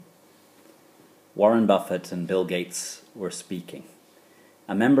Warren Buffett and Bill Gates were speaking.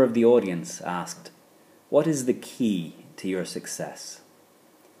 A member of the audience asked, "What is the key to your success?"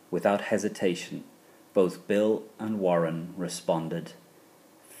 Without hesitation, both Bill and Warren responded,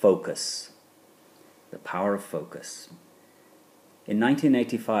 "Focus." The power of focus. In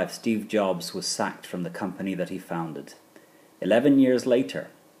 1985, Steve Jobs was sacked from the company that he founded. 11 years later,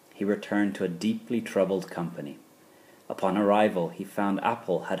 he returned to a deeply troubled company. Upon arrival, he found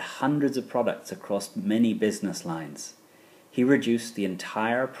Apple had hundreds of products across many business lines. He reduced the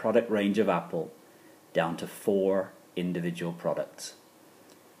entire product range of Apple down to 4 individual products.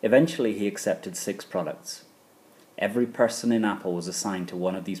 Eventually, he accepted 6 products. Every person in Apple was assigned to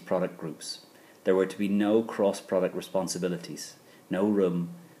one of these product groups. There were to be no cross-product responsibilities, no room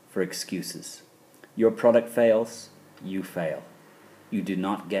for excuses. Your product fails, you fail. You do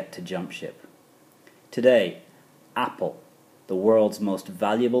not get to jump ship. Today, Apple, the world's most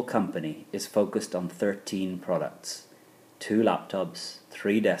valuable company, is focused on 13 products. 2 laptops,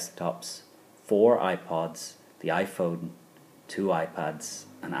 3 desktops, 4 iPods, the iPhone, 2 iPads,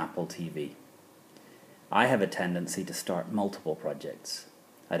 and Apple TV. I have a tendency to start multiple projects.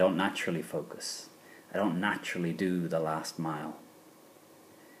 I don't naturally focus. I don't naturally do the last mile.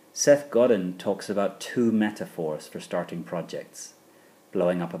 Seth Godin talks about 2 metaphors for starting projects: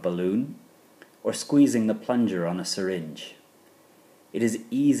 blowing up a balloon or squeezing the plunger on a syringe. It is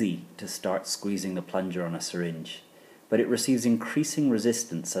easy to start squeezing the plunger on a syringe, but it receives increasing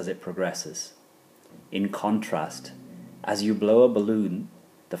resistance as it progresses. In contrast, as you blow a balloon,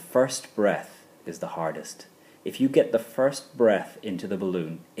 the first breath is the hardest. If you get the first breath into the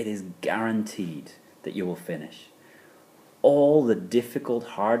balloon, it is guaranteed that you will finish. All the difficult,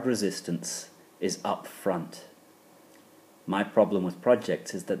 hard resistance is up front. My problem with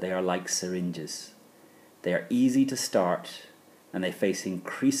projects is that they are like syringes. They are easy to start, and they face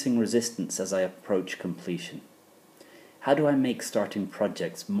increasing resistance as I approach completion. How do I make starting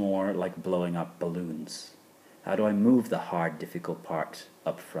projects more like blowing up balloons? How do I move the hard, difficult part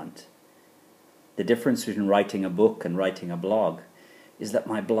up front? The difference between writing a book and writing a blog is that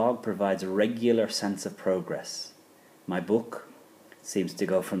my blog provides a regular sense of progress. My book seems to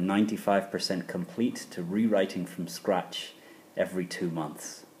go from 95% complete to rewriting from scratch every 2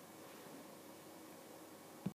 months.